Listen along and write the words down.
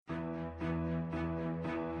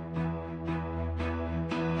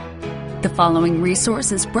following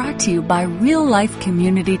resource is brought to you by Real Life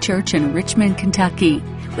Community Church in Richmond, Kentucky.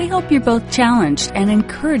 We hope you're both challenged and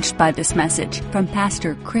encouraged by this message from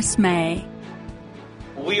Pastor Chris May.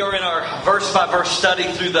 We are in our verse-by-verse study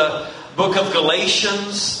through the book of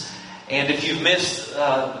Galatians. And if you've missed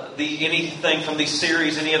anything from these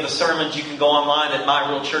series, any of the sermons, you can go online at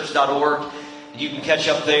myrealchurch.org. You can catch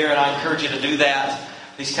up there, and I encourage you to do that.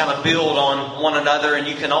 These kind of build on one another. And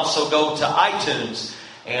you can also go to iTunes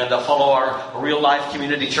and follow our Real Life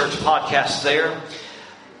Community Church podcast there.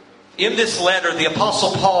 In this letter, the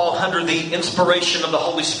Apostle Paul, under the inspiration of the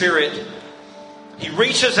Holy Spirit, he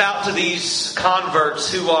reaches out to these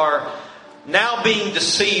converts who are now being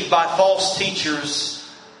deceived by false teachers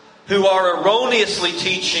who are erroneously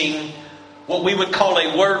teaching what we would call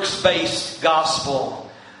a works-based gospel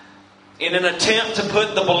in an attempt to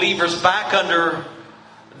put the believers back under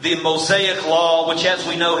the Mosaic law, which, as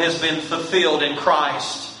we know, has been fulfilled in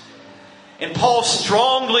Christ. And Paul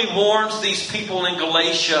strongly warns these people in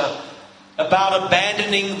Galatia about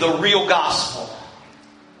abandoning the real gospel.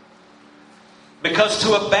 Because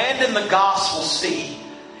to abandon the gospel,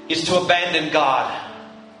 is to abandon God.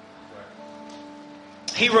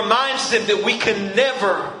 He reminds them that we can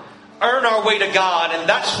never earn our way to God, and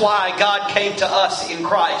that's why God came to us in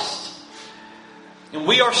Christ. And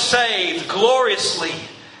we are saved gloriously.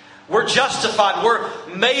 We're justified.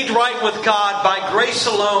 We're made right with God by grace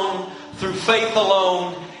alone, through faith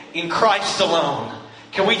alone, in Christ alone.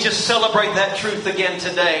 Can we just celebrate that truth again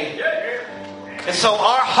today? And so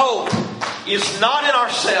our hope is not in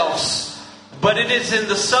ourselves, but it is in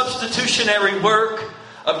the substitutionary work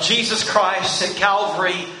of Jesus Christ at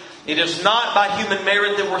Calvary. It is not by human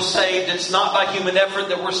merit that we're saved. It's not by human effort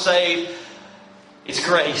that we're saved. It's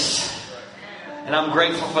grace. And I'm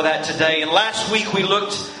grateful for that today. And last week we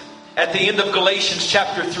looked at the end of Galatians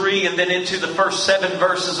chapter 3 and then into the first 7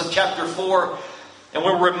 verses of chapter 4. And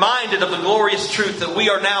we're reminded of the glorious truth that we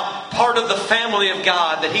are now part of the family of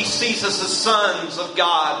God, that He sees us as sons of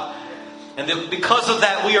God. And that because of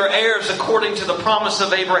that we are heirs according to the promise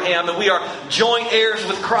of Abraham, and we are joint heirs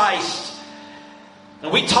with Christ.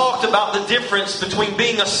 And we talked about the difference between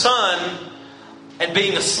being a son and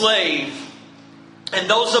being a slave. And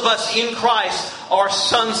those of us in Christ are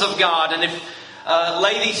sons of God. And if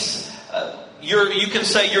ladies, you can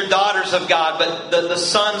say you're daughters of God, but the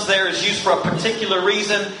sons there is used for a particular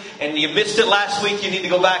reason. And you missed it last week, you need to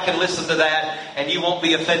go back and listen to that, and you won't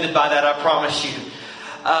be offended by that, I promise you.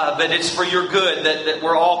 But it's for your good that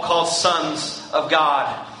we're all called sons of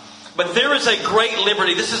God. But there is a great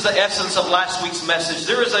liberty. This is the essence of last week's message.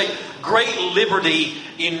 There is a great liberty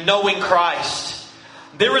in knowing Christ.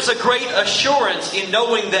 There is a great assurance in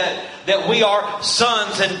knowing that we are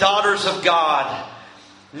sons and daughters of God.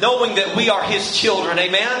 Knowing that we are His children.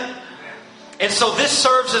 Amen? And so this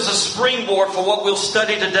serves as a springboard for what we'll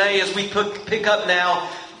study today as we pick up now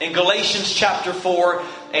in Galatians chapter 4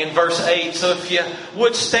 and verse 8. So if you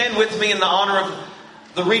would stand with me in the honor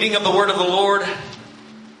of the reading of the Word of the Lord.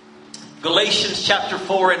 Galatians chapter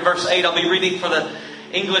 4 and verse 8. I'll be reading for the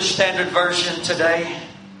English Standard Version today.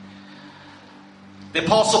 The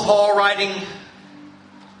Apostle Paul writing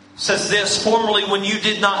says this: "Formerly when you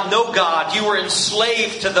did not know God, you were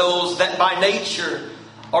enslaved to those that by nature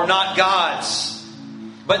are not God's.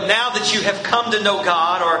 But now that you have come to know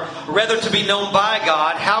God, or rather to be known by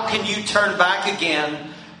God, how can you turn back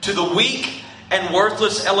again to the weak and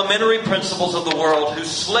worthless elementary principles of the world,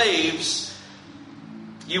 whose slaves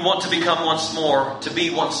you want to become once more, to be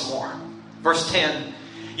once more?" Verse 10.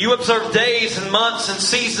 "You observe days and months and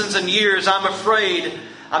seasons and years. I'm afraid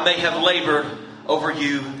I may have labored over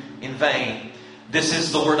you in vain." This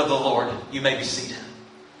is the word of the Lord. You may be seated.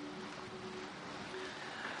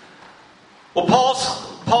 Well,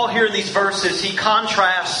 Paul here in these verses, he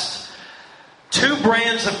contrasts two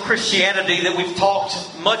brands of Christianity that we've talked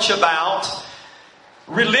much about.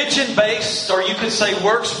 Religion-based, or you could say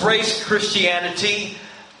works-based Christianity.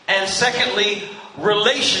 And secondly,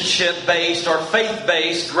 relationship-based or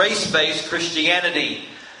faith-based, grace-based Christianity.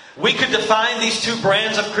 We could define these two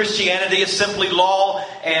brands of Christianity as simply law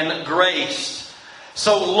and grace.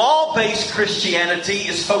 So law-based Christianity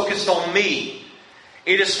is focused on me.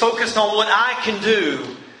 It is focused on what I can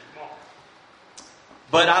do.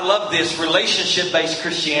 But I love this. Relationship-based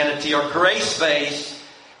Christianity or grace-based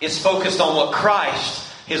is focused on what Christ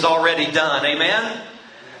has already done. Amen?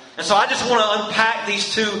 And so I just want to unpack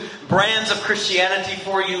these two brands of Christianity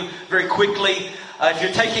for you very quickly. If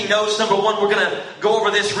you're taking notes, number one, we're going to go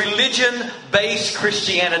over this religion-based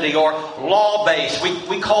Christianity or law-based.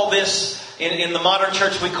 We call this, in the modern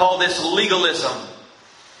church, we call this legalism.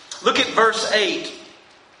 Look at verse 8.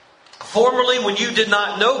 Formerly, when you did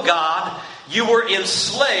not know God, you were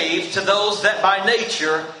enslaved to those that by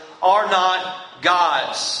nature are not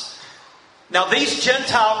God's. Now, these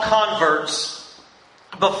Gentile converts,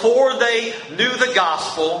 before they knew the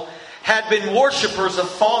gospel, had been worshipers of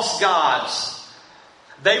false gods.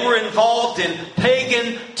 They were involved in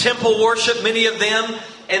pagan temple worship, many of them.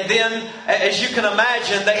 And then, as you can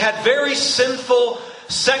imagine, they had very sinful,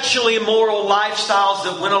 sexually immoral lifestyles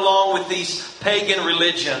that went along with these pagan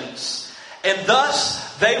religions. And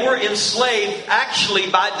thus, they were enslaved actually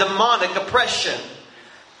by demonic oppression.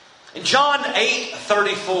 In John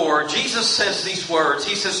 8:34, Jesus says these words.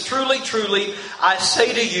 He says, "Truly, truly, I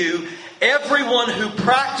say to you, everyone who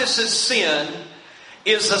practices sin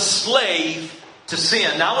is a slave to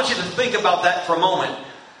sin." Now, I want you to think about that for a moment.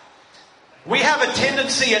 We have a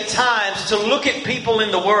tendency at times to look at people in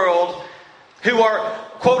the world who are,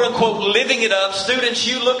 quote unquote, living it up. Students,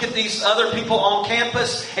 you look at these other people on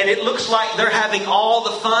campus and it looks like they're having all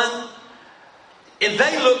the fun. And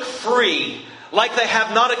they look free, like they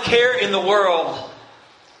have not a care in the world.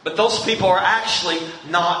 But those people are actually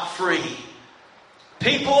not free.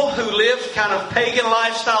 People who live kind of pagan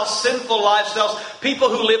lifestyles, sinful lifestyles, people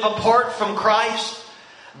who live apart from Christ,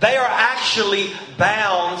 they are actually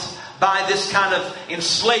bound by this kind of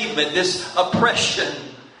enslavement, this oppression.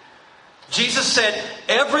 Jesus said,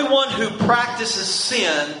 everyone who practices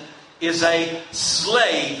sin is a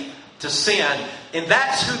slave to sin. And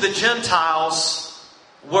that's who the Gentiles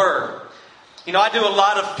were. You know, I do a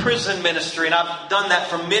lot of prison ministry, and I've done that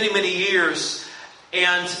for many, many years.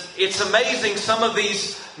 And it's amazing, some of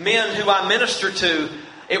these men who I minister to,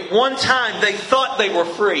 at one time they thought they were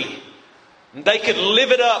free. They could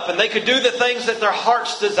live it up and they could do the things that their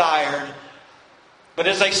hearts desired. But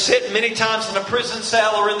as they sit many times in a prison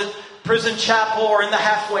cell or in the prison chapel or in the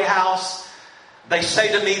halfway house, they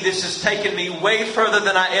say to me, "This has taken me way further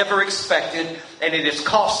than I ever expected, and it has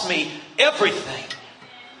cost me everything."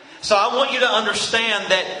 So I want you to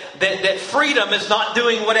understand that freedom is not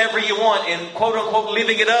doing whatever you want and quote unquote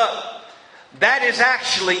living it up. That is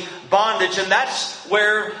actually bondage, and that's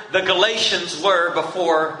where the Galatians were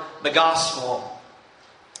before the gospel.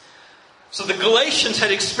 So the Galatians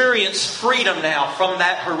had experienced freedom now from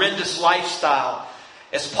that horrendous lifestyle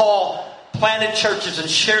as Paul planted churches and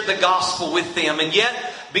shared the gospel with them. And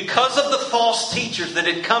yet, because of the false teachers that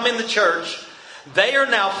had come in the church, they are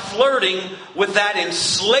now flirting with that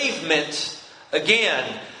enslavement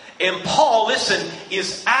again. And Paul, listen,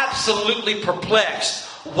 is absolutely perplexed.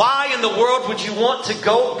 Why in the world would you want to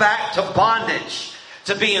go back to bondage,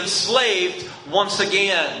 to be enslaved once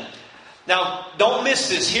again? Now, don't miss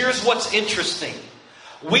this. Here's what's interesting.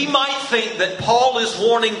 We might think that Paul is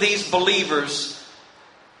warning these believers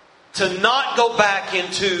to not go back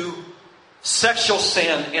into sexual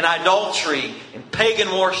sin and idolatry and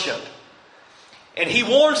pagan worship. And he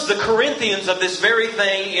warns the Corinthians of this very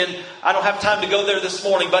thing in, I don't have time to go there this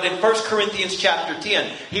morning, but in 1 Corinthians chapter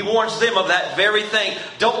 10, he warns them of that very thing.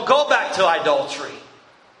 Don't go back to idolatry.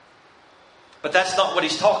 But that's not what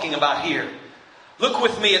he's talking about here. Look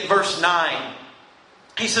with me at verse 9.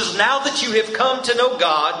 He says, "Now that you have come to know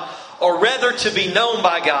God, or rather to be known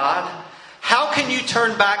by God, how can you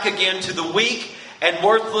turn back again to the weak and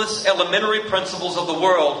worthless elementary principles of the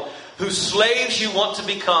world, whose slaves you want to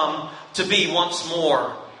be once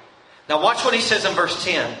more?" Now watch what he says in verse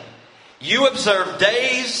 10. "You observe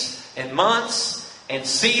days and months and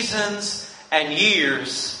seasons and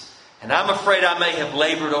years, and I'm afraid I may have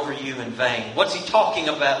labored over you in vain." What's he talking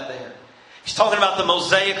about there? He's talking about the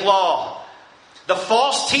Mosaic Law. The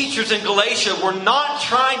false teachers in Galatia were not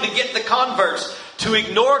trying to get the converts to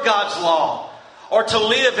ignore God's law or to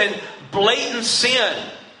live in blatant sin.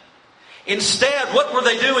 Instead, what were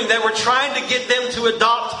they doing? They were trying to get them to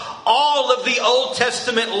adopt all of the Old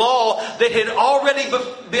Testament law that had already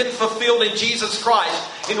been fulfilled in Jesus Christ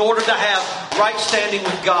in order to have right standing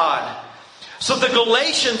with God. So the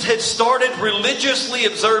Galatians had started religiously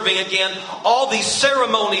observing again all these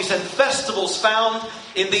ceremonies and festivals found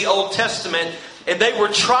in the Old Testament. And they were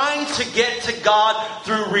trying to get to God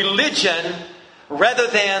through religion rather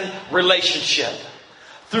than relationship.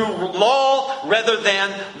 Through law rather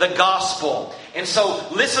than the gospel. And so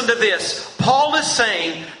listen to this. Paul is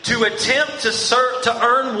saying to attempt to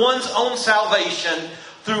earn one's own salvation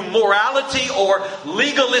through morality or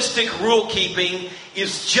legalistic rule keeping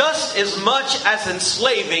is just as much as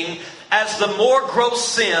enslaving as the more gross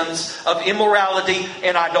sins of immorality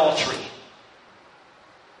and idolatry.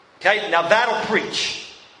 Okay, now that'll preach.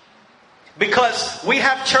 Because we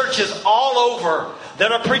have churches all over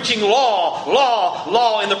that are preaching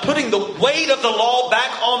law, and they're putting the weight of the law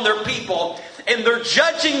back on their people. and they're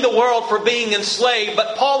judging the world for being enslaved.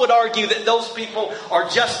 But Paul would argue that those people are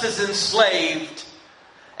just as enslaved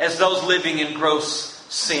as those living in gross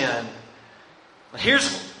sin.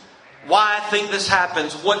 Here's why I think this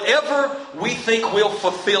happens. Whatever we think will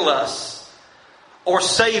fulfill us or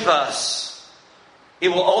save us, it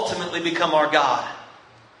will ultimately become our God.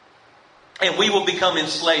 And we will become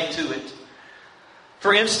enslaved to it.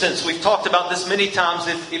 For instance, we've talked about this many times.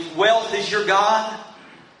 If wealth is your God,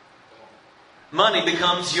 money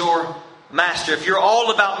becomes your master. If you're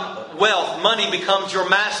all about wealth, money becomes your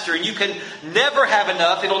master. And you can never have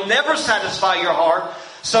enough. It'll never satisfy your heart.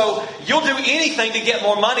 So you'll do anything to get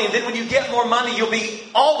more money. And then when you get more money, you'll be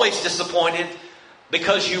always disappointed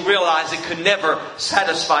because you realize it could never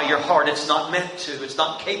satisfy your heart. It's not meant to. It's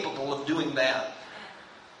not capable of doing that.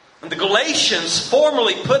 And the Galatians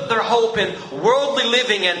formerly put their hope in worldly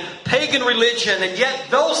living and pagan religion, and yet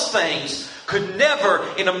those things could never,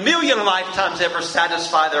 in a million lifetimes, ever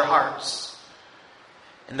satisfy their hearts.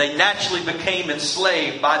 And they naturally became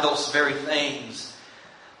enslaved by those very things.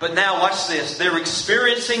 But now watch this. They're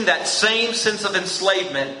experiencing that same sense of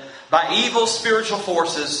enslavement by evil spiritual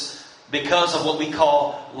forces because of what we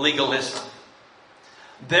call legalism.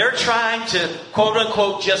 They're trying to, quote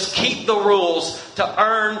unquote, just keep the rules to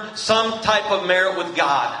earn some type of merit with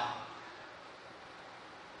God.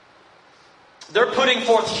 They're putting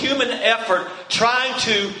forth human effort trying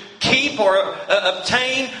to keep or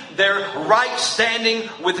obtain their right standing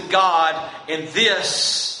with God. And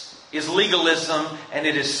this is legalism and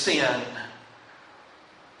it is sin.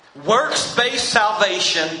 Works-based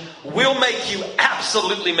salvation will make you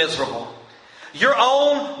absolutely miserable. Your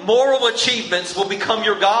own moral achievements will become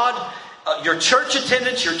your God. Your church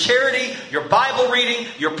attendance, your charity, your Bible reading,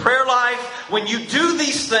 your prayer life. When you do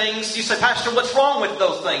these things, you say, Pastor, what's wrong with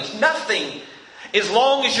those things? Nothing. As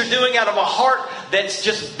long as you're doing out of a heart that's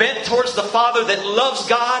just bent towards the Father, that loves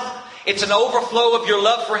God, it's an overflow of your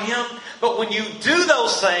love for Him. But when you do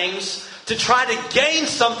those things to try to gain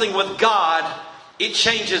something with God, it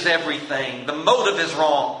changes everything. The motive is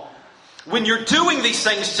wrong. When you're doing these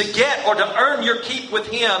things to get or to earn your keep with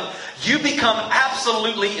Him, you become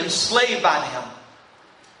absolutely enslaved by them.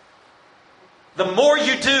 The more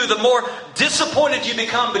you do, the more disappointed you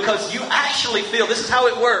become because you actually feel, this is how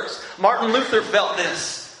it works. Martin Luther felt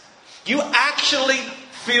this. You actually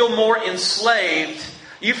feel more enslaved.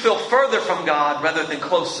 You feel further from God rather than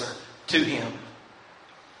closer to Him.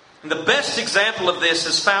 And the best example of this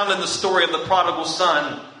is found in the story of the prodigal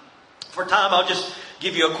son. For time, I'll just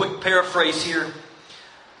give you a quick paraphrase here.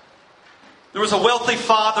 There was a wealthy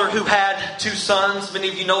father who had two sons. Many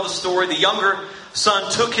of you know the story. The younger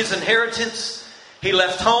son took his inheritance. He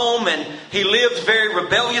left home and he lived very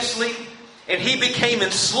rebelliously. And he became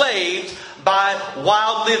enslaved by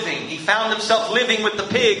wild living. He found himself living with the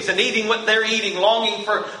pigs and eating what they're eating, longing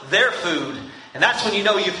for their food. And that's when you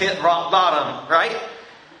know you've hit rock bottom, right?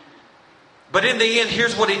 But in the end,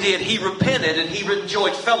 here's what he did. He repented and he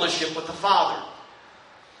enjoyed fellowship with the Father.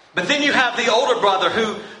 But then you have the older brother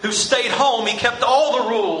who stayed home. He kept all the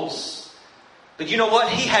rules. But you know what?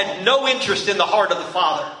 He had no interest in the heart of the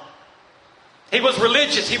Father. He was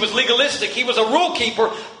religious. He was legalistic. He was a rule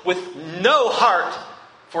keeper with no heart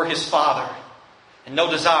for his Father. And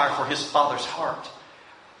no desire for his Father's heart.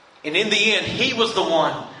 And in the end, he was the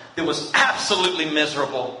one that was absolutely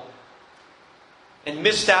miserable. And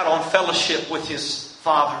missed out on fellowship with his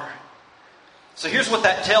Father. So here's what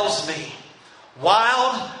that tells me.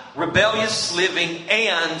 Wild, rebellious living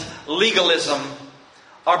and legalism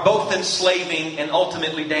are both enslaving and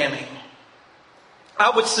ultimately damning.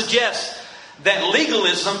 I would suggest that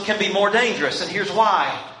legalism can be more dangerous, and here's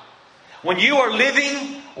why. When you are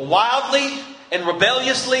living wildly and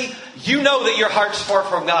rebelliously, you know that your heart's far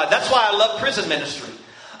from God. That's why I love prison ministry.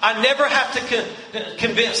 I never have to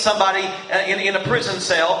convince somebody in a prison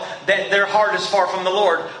cell that their heart is far from the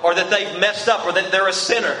Lord, or that they've messed up, or that they're a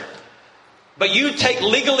sinner. But you take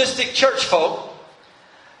legalistic church folk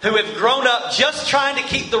who have grown up just trying to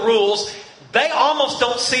keep the rules. They almost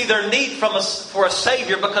don't see their need for a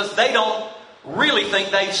Savior because they don't really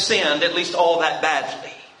think they've sinned, at least all that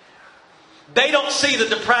badly. They don't see the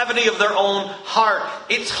depravity of their own heart.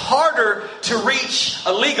 It's harder to reach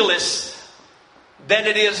a legalist than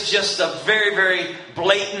it is just a very, very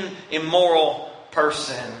blatant, immoral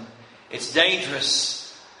person. It's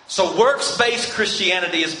dangerous. So works-based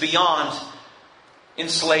Christianity is beyond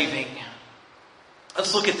enslaving.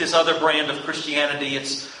 Let's look at this other brand of Christianity.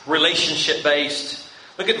 It's relationship-based.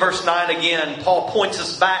 Look at verse 9 again. Paul points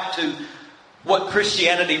us back to what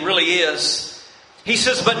Christianity really is. He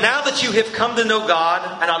says, but now that you have come to know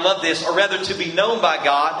God, and I love this, or rather to be known by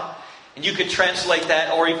God, And you could translate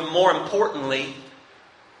that, or even more importantly,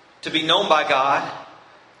 to be known by God.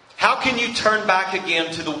 How can you turn back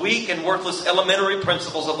again to the weak and worthless elementary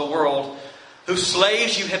principles of the world, whose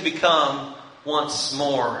slaves you have become once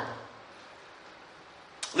more?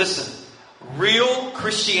 Listen, real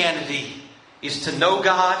Christianity is to know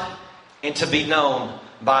God and to be known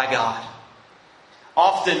by God.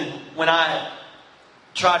 Often when I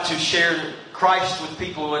try to share Christ with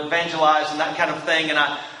people, evangelize and that kind of thing, and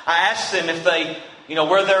I ask them if they,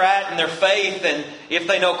 where they're at in their faith and if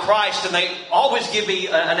they know Christ, and they always give me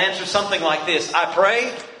an answer something like this: I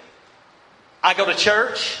pray, I go to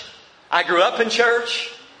church, I grew up in church,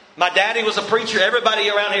 my daddy was a preacher. Everybody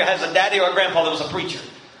around here has a daddy or a grandpa that was a preacher.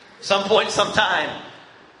 Some point, sometime.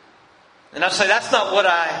 And I say, that's not what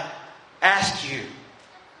I ask you.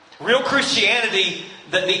 Real Christianity,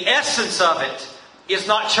 the essence of it, is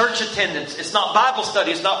not church attendance. It's not Bible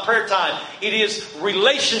study. It's not prayer time. It is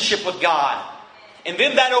relationship with God. And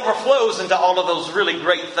then that overflows into all of those really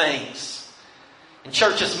great things. And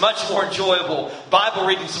church is much more enjoyable. Bible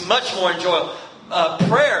reading is much more enjoyable.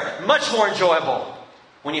 Prayer, much more enjoyable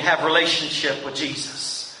when you have relationship with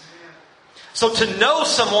Jesus. So to know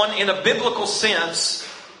someone in a biblical sense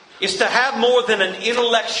is to have more than an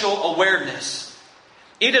intellectual awareness.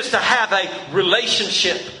 It is to have a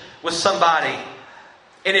relationship with somebody.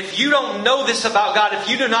 And if you don't know this about God, if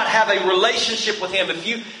you do not have a relationship with Him, if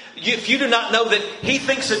you do not know that He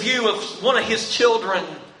thinks of you as one of His children,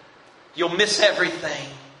 you'll miss everything.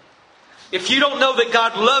 If you don't know that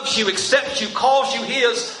God loves you, accepts you, calls you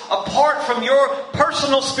His, apart from your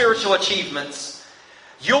personal spiritual achievements,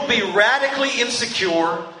 you'll be radically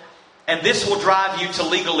insecure, and this will drive you to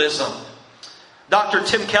legalism. Dr.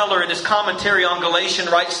 Tim Keller, in his commentary on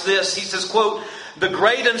Galatians, writes this. He says, quote, "The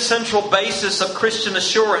great and central basis of Christian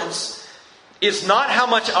assurance is not how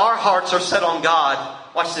much our hearts are set on God,"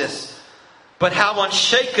 watch this, "but how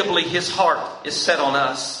unshakably His heart is set on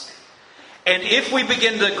us. And if we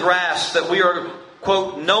begin to grasp that we are,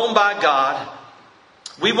 quote, known by God,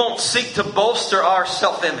 we won't seek to bolster our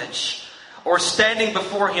self-image or standing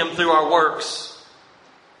before Him through our works.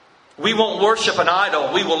 We won't worship an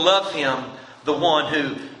idol. We will love Him, the one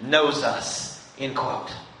who knows us," end quote.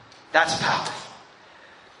 That's powerful.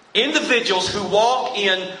 Individuals who walk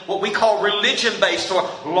in what we call religion-based or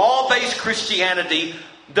law-based Christianity,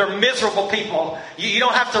 they're miserable people. You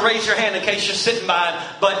don't have to raise your hand in case you're sitting by them,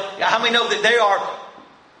 but how many know that they are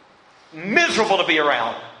miserable to be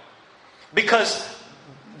around? Because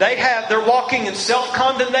they're walking in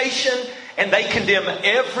self-condemnation, and they condemn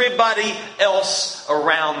everybody else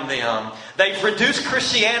around them. They've reduced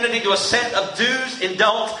Christianity to a set of do's and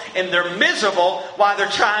don'ts, and they're miserable while they're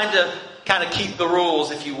trying to kind of keep the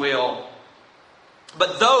rules, if you will.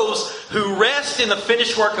 But those who rest in the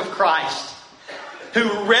finished work of Christ,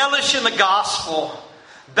 who relish in the gospel,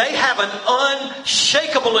 they have an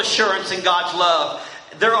unshakable assurance in God's love,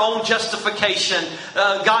 their own justification,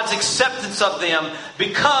 God's acceptance of them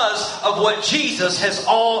because of what Jesus has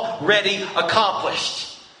already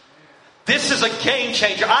accomplished. This is a game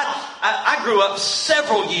changer. I grew up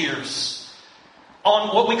several years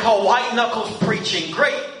on what we call white knuckles preaching.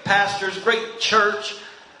 Great pastors, great church.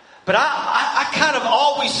 But I kind of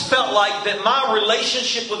always felt like that my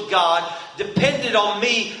relationship with God depended on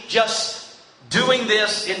me just doing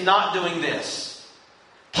this and not doing this.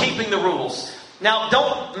 Keeping the rules. Now,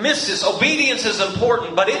 don't miss this. Obedience is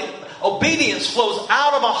important, but obedience flows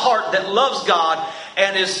out of a heart that loves God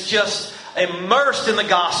and is just immersed in the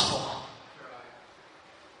gospel.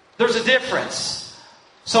 There's a difference.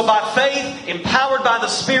 So by faith, empowered by the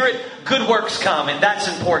Spirit, good works come, and that's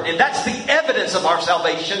important. And that's the evidence of our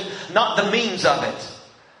salvation, not the means of it.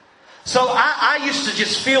 So I used to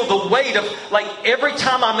just feel the weight of, like, every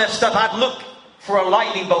time I messed up, I'd look for a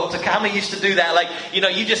lightning bolt to come. How many used to do that? Like,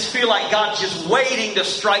 you just feel like God's just waiting to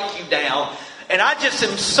strike you down. And I just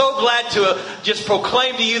am so glad to just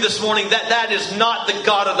proclaim to you this morning that that is not the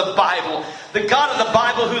God of the Bible. The God of the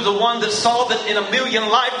Bible, who's the one that saw that in a million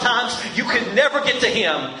lifetimes you could never get to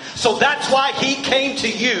Him. So that's why He came to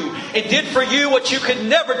you and did for you what you could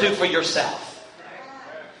never do for yourself.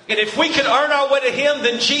 And if we could earn our way to Him,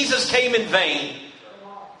 then Jesus came in vain.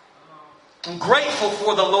 I'm grateful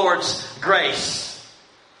for the Lord's grace.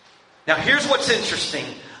 Now here's what's interesting.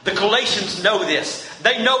 The Galatians know this.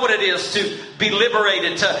 They know what it is to be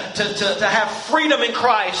liberated, to have freedom in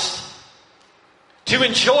Christ, to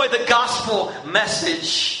enjoy the gospel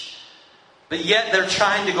message. But yet they're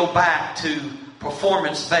trying to go back to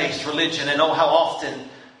performance-based religion. And oh, how often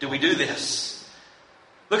do we do this?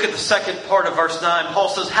 Look at the second part of verse 9. Paul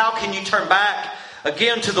says, "How can you turn back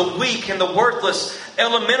again to the weak and the worthless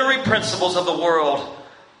elementary principles of the world,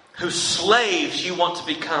 whose slaves you want to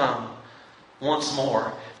become once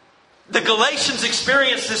more. The Galatians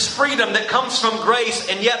experience this freedom that comes from grace,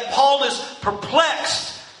 and yet Paul is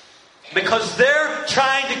perplexed because they're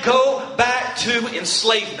trying to go back to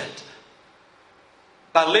enslavement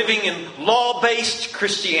by living in law-based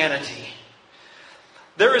Christianity.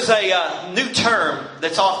 There is a new term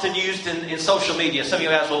that's often used in social media. Some of you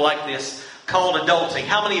guys will like this, called adulting.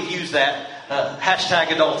 How many have used that? Hashtag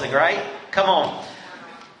adulting, right? Come on.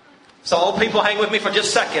 So old people, hang with me for just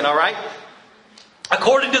a second, all right?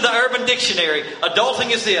 According to the Urban Dictionary,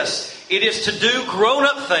 adulting is this. It is to do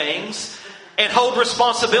grown-up things and hold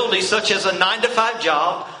responsibilities such as a 9-to-5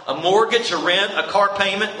 job, a mortgage, a rent, a car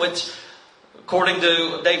payment, which, according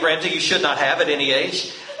to Dave Ramsey, you should not have at any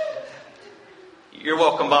age. You're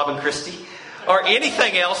welcome, Bob and Christy. Or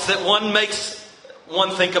anything else that makes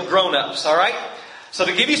one think of grown-ups, all right? So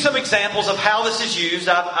to give you some examples of how this is used,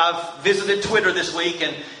 I've visited Twitter this week,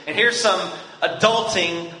 and here's some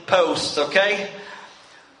adulting posts, okay?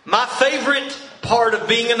 My favorite part of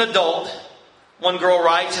being an adult, one girl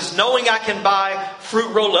writes, is knowing I can buy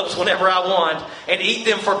fruit roll-ups whenever I want and eat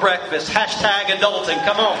them for breakfast. Hashtag adulting.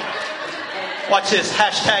 Come on. Watch this.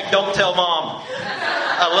 Hashtag don't tell mom.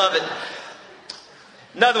 I love it.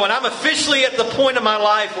 Another one. I'm officially at the point of my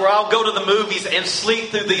life where I'll go to the movies and sleep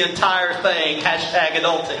through the entire thing. Hashtag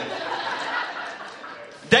adulting.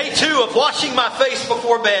 Day 2 of washing my face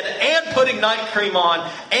before bed and putting night cream on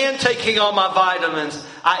and taking all my vitamins.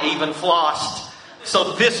 I even flossed.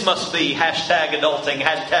 So this must be hashtag adulting,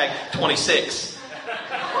 hashtag 26.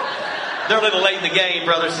 They're a little late in the game,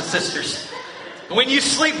 brothers and sisters. When you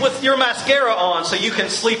sleep with your mascara on so you can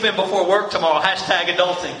sleep in before work tomorrow, hashtag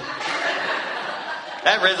adulting.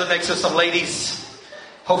 That resonates with some ladies.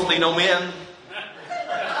 Hopefully no men.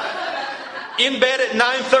 In bed at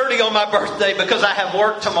 9:30 on my birthday because I have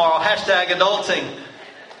work tomorrow. Hashtag adulting.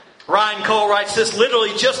 Ryan Cole writes this,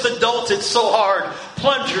 literally just adulted so hard.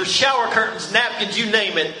 Plungers, shower curtains, napkins, you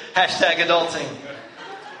name it. Hashtag adulting.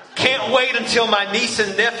 Can't wait until my niece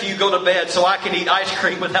and nephew go to bed so I can eat ice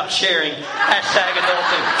cream without sharing. Hashtag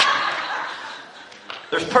adulting.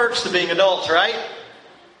 There's perks to being adults, right?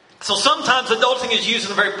 So sometimes adulting is used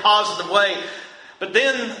in a very positive way. But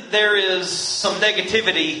then there is some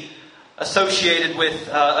negativity associated with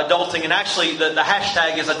adulting, and actually the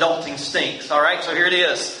hashtag is adulting stinks. All right, so here it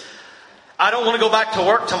is. I don't want to go back to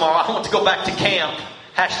work tomorrow. I want to go back to camp.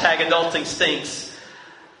 Hashtag adulting stinks.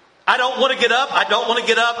 I don't want to get up. I don't want to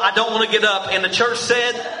get up. I don't want to get up. And the church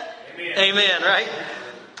said, Amen, right?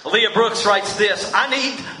 Leah Brooks writes this. I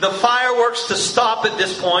need the fireworks to stop at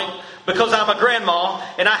this point because I'm a grandma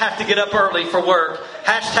and I have to get up early for work.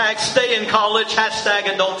 Hashtag stay in college. Hashtag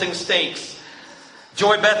adulting stinks.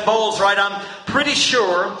 Joy Beth Bowles writes, I'm pretty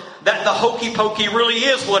sure that the hokey pokey really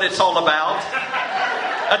is what it's all about.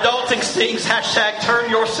 Adulting stinks. Hashtag turn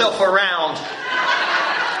yourself around.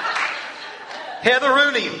 Heather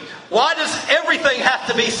Rooney, why does everything have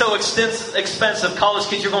to be so expensive? College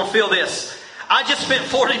kids, you're going to feel this. I just spent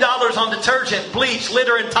 $40 on detergent, bleach,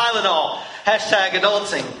 litter, and Tylenol. Hashtag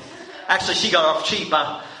adulting. Actually, she got off cheap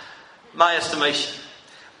by my estimation.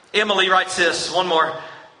 Emily writes this, one more.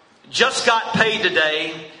 Just got paid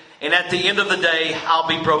today, and at the end of the day, I'll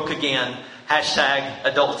be broke again. Hashtag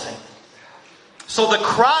adulting. So the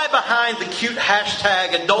cry behind the cute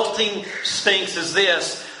hashtag adulting stinks is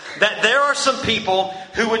this, that there are some people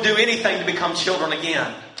who would do anything to become children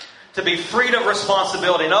again. To be freed of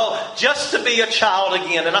responsibility. No, just to be a child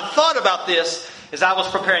again. And I thought about this as I was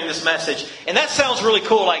preparing this message. And that sounds really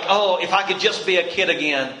cool, like, oh, if I could just be a kid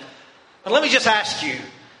again. But let me just ask you,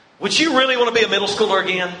 would you really want to be a middle schooler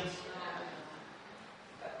again?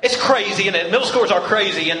 It's crazy, isn't it? Middle schoolers are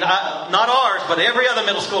crazy, and not ours, but every other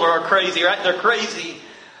middle schooler are crazy, right? They're crazy.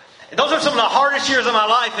 And those are some of the hardest years of my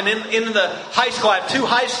life. And in the high school, I have 2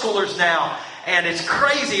 high schoolers now, and it's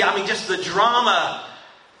crazy. I mean, just the drama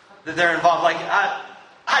that they're involved. Like,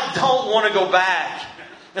 I don't want to go back.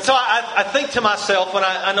 And so I think to myself, when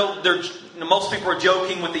I know most people are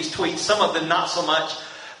joking with these tweets, some of them not so much,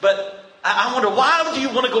 but I wonder, why would you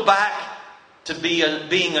want to go back to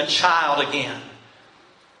being a child again?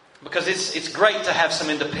 Because it's great to have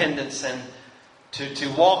some independence and to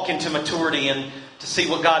walk into maturity and to see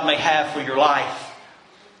what God may have for your life.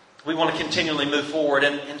 We want to continually move forward.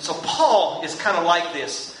 And so Paul is kind of like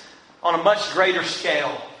this on a much greater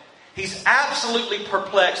scale. He's absolutely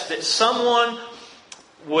perplexed that someone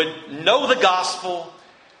would know the gospel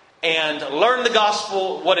and learn the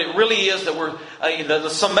gospel, what it really is, that we're the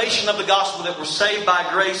summation of the gospel, that we're saved by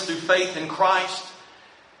grace through faith in Christ.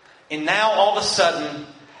 And now all of a sudden,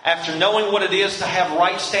 after knowing what it is to have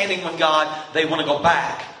right standing with God, they want to go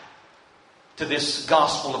back to this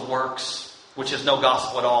gospel of works, which is no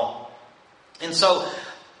gospel at all. And so,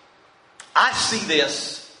 I see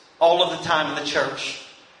this all of the time in the church.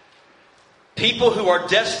 People who are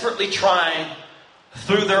desperately trying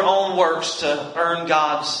through their own works to earn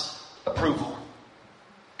God's approval.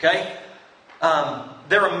 Okay?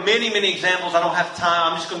 There are many, many examples. I don't have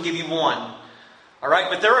time. I'm just going to give you one. All right?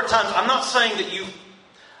 But there are times, I'm not saying that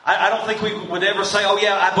I don't think we would ever say, oh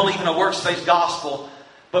yeah, I believe in a works-based gospel.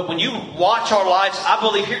 But when you watch our lives, I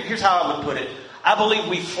believe, here's how I would put it. I believe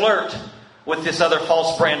we flirt with this other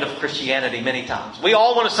false brand of Christianity many times. We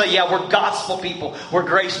all want to say, yeah, we're gospel people, we're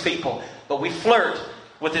grace people. But we flirt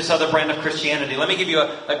with this other brand of Christianity. Let me give you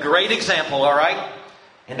a great example, all right?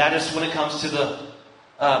 And that is when it comes to the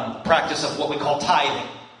practice of what we call tithing.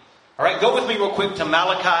 All right, go with me real quick to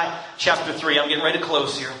Malachi chapter 3. I'm getting ready to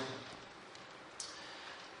close here.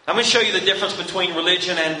 I'm going to show you the difference between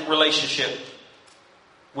religion and relationship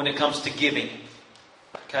when it comes to giving.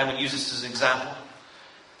 Okay, I'm going to use this as an example.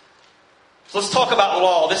 So let's talk about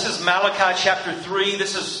law. This is Malachi chapter 3.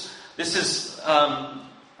 This is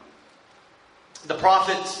the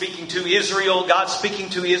prophet speaking to Israel. God speaking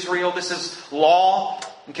to Israel. This is law.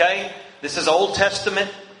 Okay? This is Old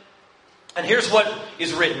Testament. And here's what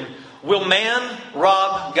is written. Will man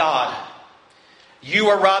rob God? You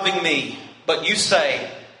are robbing me. But you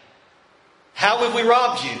say, how have we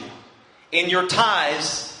robbed you? In your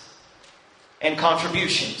tithes and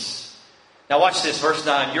contributions. Now watch this, verse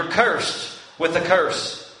 9. You're cursed with a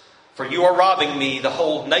curse, for you are robbing me, the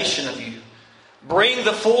whole nation of you. Bring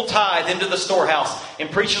the full tithe into the storehouse. And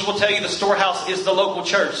preachers will tell you the storehouse is the local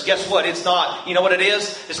church. Guess what? It's not. You know what it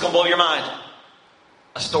is? It's going to blow your mind.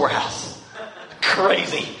 A storehouse.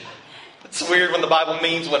 Crazy. It's weird when the Bible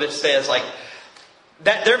means what it says. Like,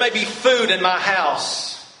 that there may be food in my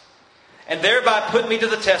house, and thereby put me to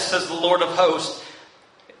the test, says the Lord of hosts,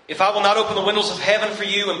 if I will not open the windows of heaven for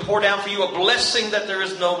you and pour down for you a blessing that there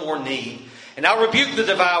is no more need. And I'll rebuke the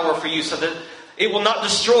devourer for you, so that it will not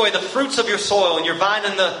destroy the fruits of your soil, and your vine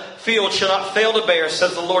in the field shall not fail to bear,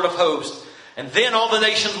 says the Lord of hosts. And then all the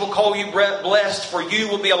nations will call you blessed, for you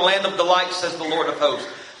will be a land of delight, says the Lord of hosts.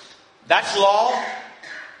 That's law.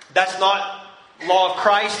 That's not law of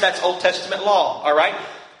Christ. That's Old Testament law. All right?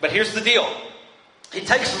 But here's the deal. It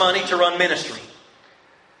takes money to run ministry.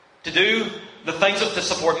 To do the things to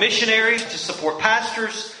support missionaries, to support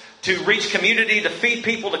pastors, to reach community, to feed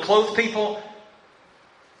people, to clothe people.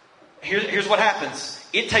 Here's what happens.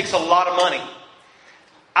 It takes a lot of money.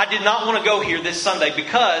 I did not want to go here this Sunday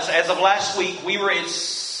because as of last week, we were at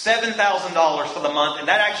 $7,000 for the month. And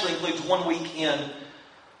that actually includes 1 week in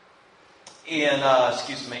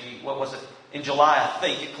July, I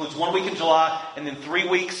think. It includes 1 week in July and then 3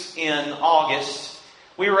 weeks in August.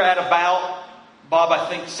 We were at about, Bob, I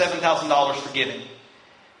think $7,000 for giving.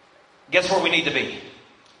 Guess where we need to be?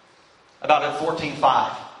 About at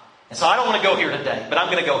 14.5. And so I don't want to go here today, but I'm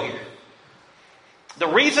going to go here. The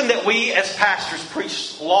reason that we as pastors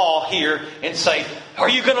preach law here and say, are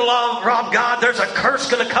you going to rob God? There's a curse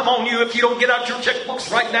going to come on you if you don't get out your checkbooks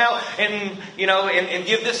right now and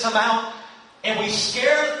give this amount. And we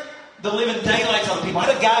scare the living daylights out of people. I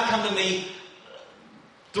had a guy come to me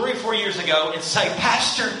 3 or 4 years ago and say,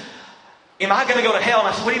 Pastor, am I going to go to hell? And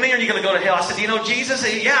I said, what do you mean are you going to go to hell? I said, do you know Jesus?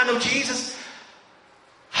 He said, yeah, I know Jesus.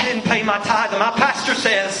 I didn't pay my tithe. And my pastor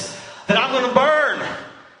says that I'm going to burn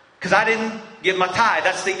because I didn't give my tithe.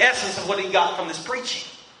 That's the essence of what he got from this preaching.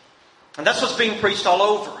 And that's what's being preached all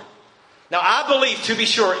over. Now, I believe, to be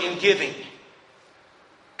sure, in giving.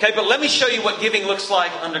 Okay, but let me show you what giving looks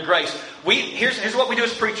like under grace. Here's what we do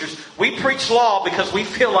as preachers. We preach law because we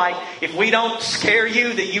feel like if we don't scare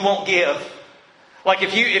you, that you won't give. Like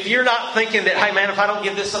if you're not thinking that, hey man, if I don't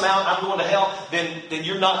give this amount, I'm going to hell, then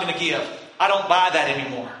you're not going to give. I don't buy that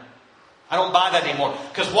anymore. I don't buy that anymore.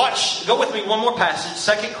 Because go with me one more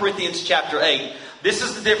passage, 2 Corinthians chapter 8. This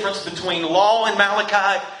is the difference between law in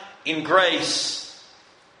Malachi and grace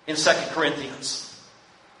in 2 Corinthians.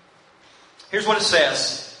 Here's what it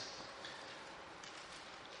says.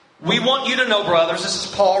 We want you to know, brothers, this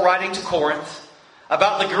is Paul writing to Corinth,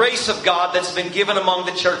 about the grace of God that's been given among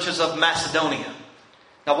the churches of Macedonia.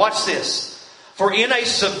 Now watch this. For in a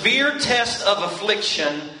severe test of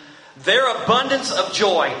affliction, their abundance of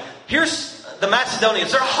joy. Here's the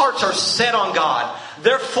Macedonians. Their hearts are set on God.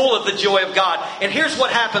 They're full of the joy of God. And here's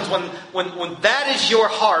what happens when that is your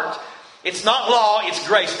heart. It's not law, it's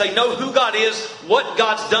grace. They know who God is, what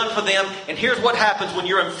God's done for them. And here's what happens when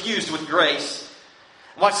you're infused with grace.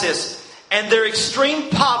 Watch this. And their extreme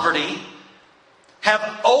poverty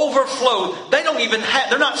have overflowed.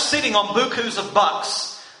 They're not sitting on bukus of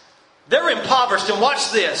bucks. They're impoverished. And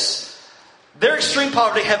watch this. their extreme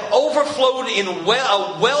poverty have overflowed in a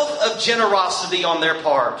wealth of generosity on their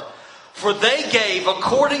part. For they gave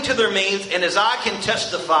according to their means, and as I can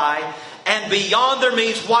testify, and beyond their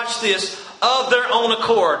means, watch this, of their own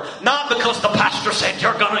accord. Not because the pastor said,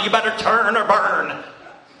 you better turn or burn.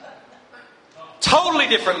 Totally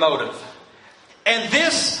different motive. And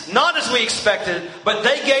this, not as we expected, but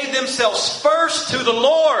they gave themselves first to the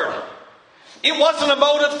Lord. It wasn't a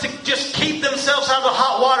motive to just keep themselves out of the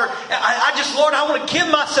hot water. Lord, I want to give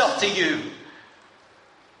myself to you.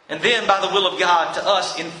 And then by the will of God to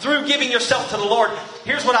us, and through giving yourself to the Lord,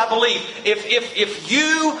 here's what I believe. If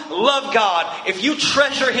you love God, if you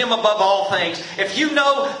treasure Him above all things, if you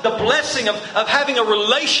know the blessing of having a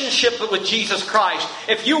relationship with Jesus Christ,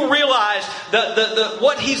 if you realize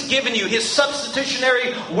what He's given you, His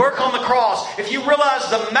substitutionary work on the cross, if you realize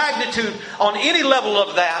the magnitude on any level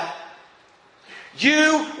of that,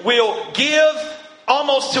 you will give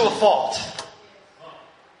almost to a fault.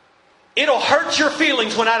 It'll hurt your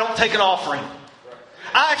feelings when I don't take an offering.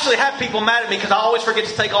 I actually have people mad at me because I always forget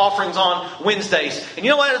to take offerings on Wednesdays. And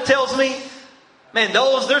you know what it tells me? Man,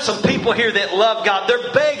 there's some people here that love God.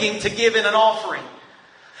 They're begging to give in an offering.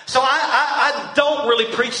 So I don't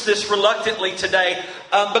really preach this reluctantly today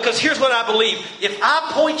because here's what I believe. If I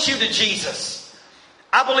point you to Jesus,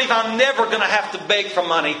 I believe I'm never going to have to beg for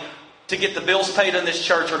money to get the bills paid in this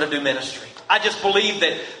church or to do ministry. I just believe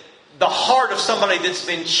that the heart of somebody that's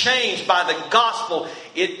been changed by the gospel,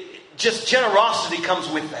 generosity comes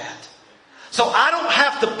with that. So I don't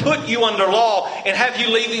have to put you under law and have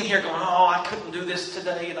you leaving here going, I couldn't do this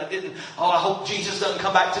today and I didn't. I hope Jesus doesn't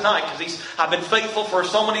come back tonight because I've been faithful for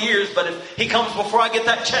so many years, but if He comes before I get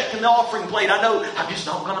that check in the offering plate, I know I'm just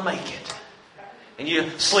not going to make it. And you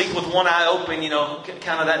sleep with one eye open,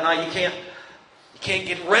 kind of that night. You can't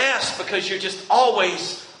get rest because you're just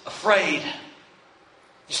always afraid.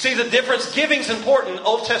 You see the difference? Giving's important,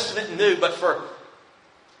 Old Testament and New, but for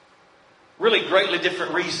really greatly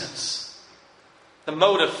different reasons. The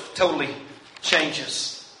motive totally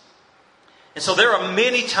changes. And so there are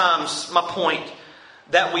many times, my point,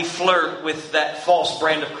 that we flirt with that false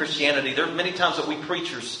brand of Christianity. There are many times that we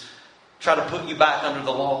preachers try to put you back under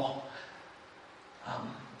the law.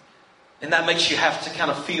 And that makes you have to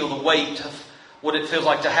kind of feel the weight of what it feels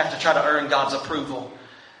like to have to try to earn God's approval.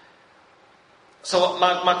 So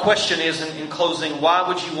my question is, in closing, why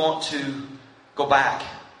would you want to go back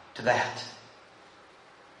to that?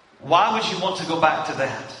 Why would you want to go back to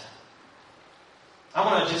that? I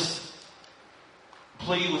want to just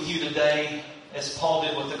plead with you today, as Paul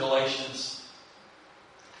did with the Galatians.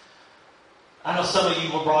 I know some of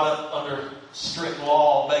you were brought up under strict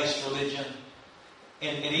law-based religion.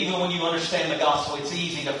 And even when you understand the gospel, it's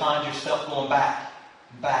easy to find yourself going back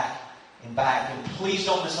and back and back. And please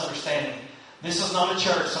don't misunderstand me. This is not a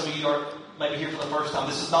church. Some of you are maybe here for the first time.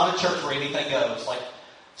 This is not a church where anything goes. Like,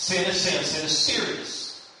 sin is sin. Sin is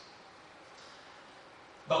serious.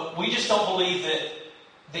 But we just don't believe that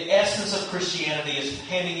the essence of Christianity is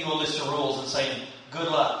handing you a list of rules and saying, good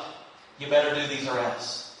luck. You better do these or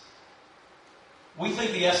else. We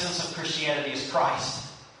think the essence of Christianity is Christ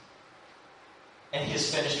and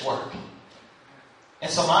His finished work.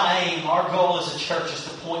 And so my aim, our goal as a church is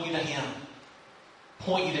to point you to Him.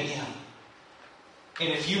 Point you to Him. And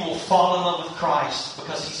if you will fall in love with Christ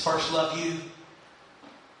because He's first loved you,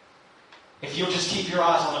 if you'll just keep your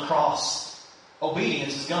eyes on the cross,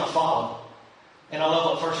 obedience is going to follow. And I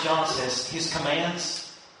love what 1 John says. His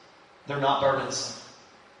commands, they're not burdensome.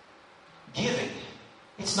 Giving,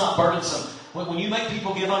 it's not burdensome. When you make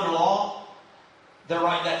people give under law, they're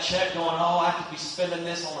writing that check going, I could be spending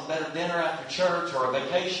this on a better dinner after church or a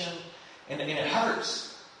vacation. And it hurts.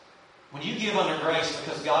 When you give under grace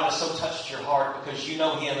because God has so touched your heart, because you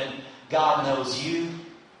know Him and God knows you,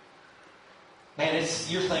 man,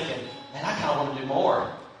 you're thinking, man, I kind of want to do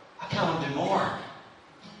more. I kind of want to do more.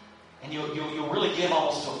 And you'll really give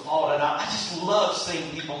almost to a fault. And I just love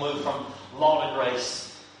seeing people move from law to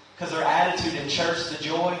grace. Because their attitude in church, the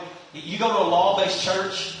joy. You go to a law-based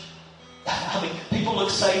church, people look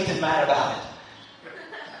saved and mad about it.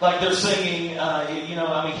 Like they're singing,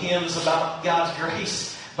 hymns about God's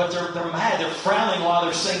grace. But they're mad. They're frowning while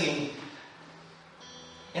they're singing.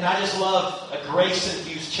 And I just love a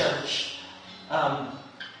grace-infused church.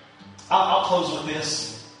 I'll close with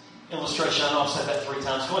this illustration. I know I've said that 3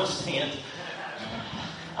 times. Go ahead and stand.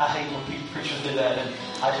 I hate when preachers do that, and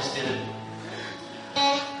I just did it.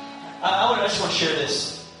 I just want to share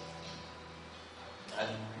this.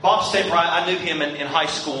 Bob Stamper, I knew him in high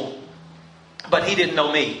school, but he didn't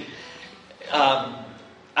know me.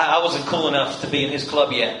 I wasn't cool enough to be in his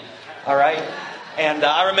club yet. All right? And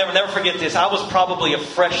I remember, never forget this, I was probably a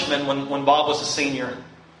freshman when Bob was a senior.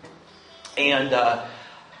 And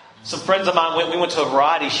some friends of mine, we went to a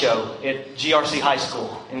variety show at GRC High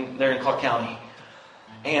School there in Clark County.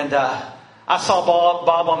 And I saw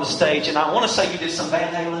Bob on the stage, and I want to say you did some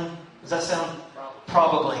Van Halen. Does that sound?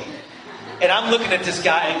 Probably. And I'm looking at this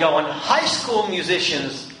guy and going, high school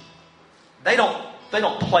musicians, they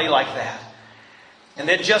don't play like that. And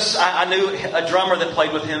then I knew a drummer that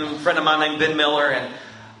played with him, a friend of mine named Ben Miller, and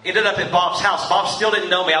ended up at Bob's house. Bob still didn't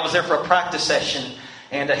know me. I was there for a practice session,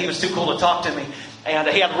 and he was too cool to talk to me. And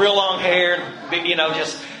he had real long hair, and,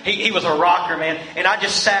 he was a rocker, man. And I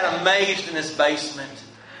just sat amazed in this basement.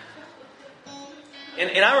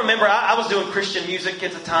 And I remember I was doing Christian music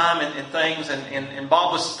at the time and things, and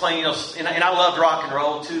Bob was playing, and I loved rock and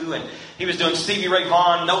roll too. And he was doing Stevie Ray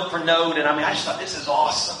Vaughan note for note, and I just thought, this is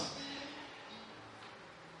awesome.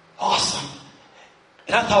 Awesome.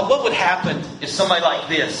 And I thought, what would happen if somebody like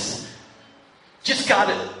this just got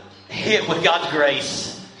hit with God's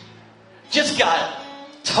grace? Just got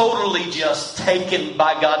totally just taken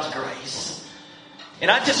by God's grace.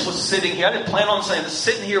 And I just was sitting here. I didn't plan on saying this.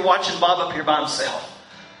 Sitting here watching Bob up here by himself.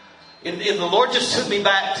 And the Lord just took me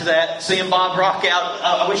back to that. Seeing Bob rock out.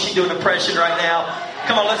 I wish he'd do an impression right now.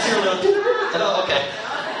 Come on, let's hear a little. Oh, okay.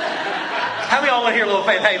 How many of y'all want to hear a little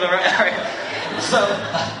Van Halen? Right? So,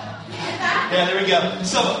 yeah, there we go.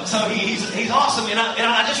 So he's awesome. And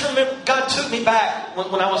I just remember God took me back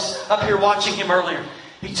when I was up here watching him earlier.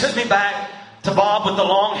 He took me back to Bob with the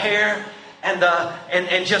long hair. And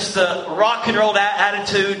just the rock and roll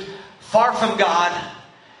attitude, far from God.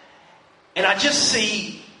 And I just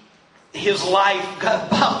see his life.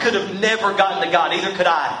 Bob could have never gotten to God. Either could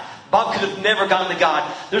I. Bob could have never gotten to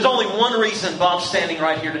God. There's only one reason Bob's standing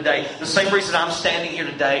right here today. The same reason I'm standing here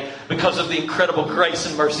today. Because of the incredible grace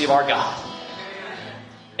and mercy of our God.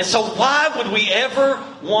 And so why would we ever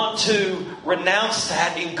want to renounce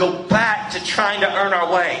that and go back to trying to earn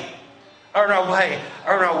our way? Earn our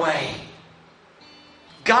way.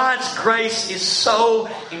 God's grace is so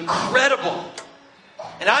incredible.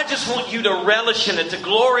 And I just want you to relish in it, to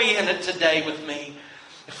glory in it today with me.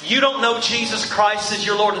 If you don't know Jesus Christ as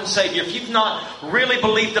your Lord and Savior, if you've not really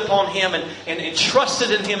believed upon Him and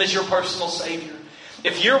trusted in Him as your personal Savior,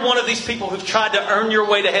 if you're one of these people who've tried to earn your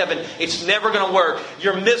way to heaven, it's never going to work.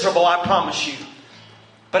 You're miserable, I promise you.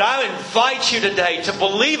 But I invite you today to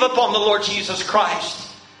believe upon the Lord Jesus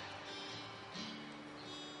Christ.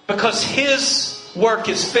 Because His work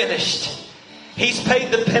is finished. He's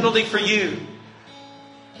paid the penalty for you.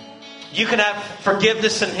 You can have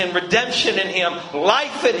forgiveness in Him, redemption in Him,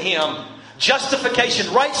 life in Him,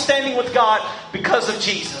 justification, right standing with God because of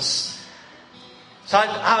Jesus. So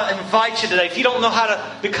I invite you today, if you don't know how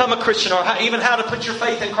to become a Christian or even how to put your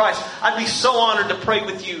faith in Christ, I'd be so honored to pray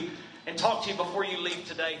with you and talk to you before you leave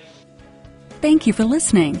today. Thank you for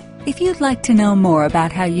listening. If you'd like to know more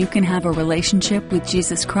about how you can have a relationship with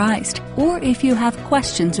Jesus Christ, or if you have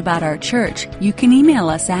questions about our church, you can email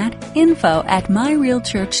us at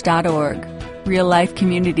info@myrealchurch.org. Real Life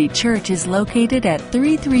Community Church is located at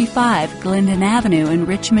 335 Glendon Avenue in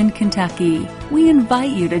Richmond, Kentucky. We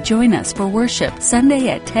invite you to join us for worship Sunday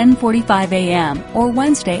at 10:45 a.m. or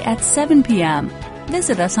Wednesday at 7 p.m.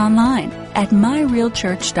 Visit us online at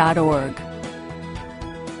myrealchurch.org.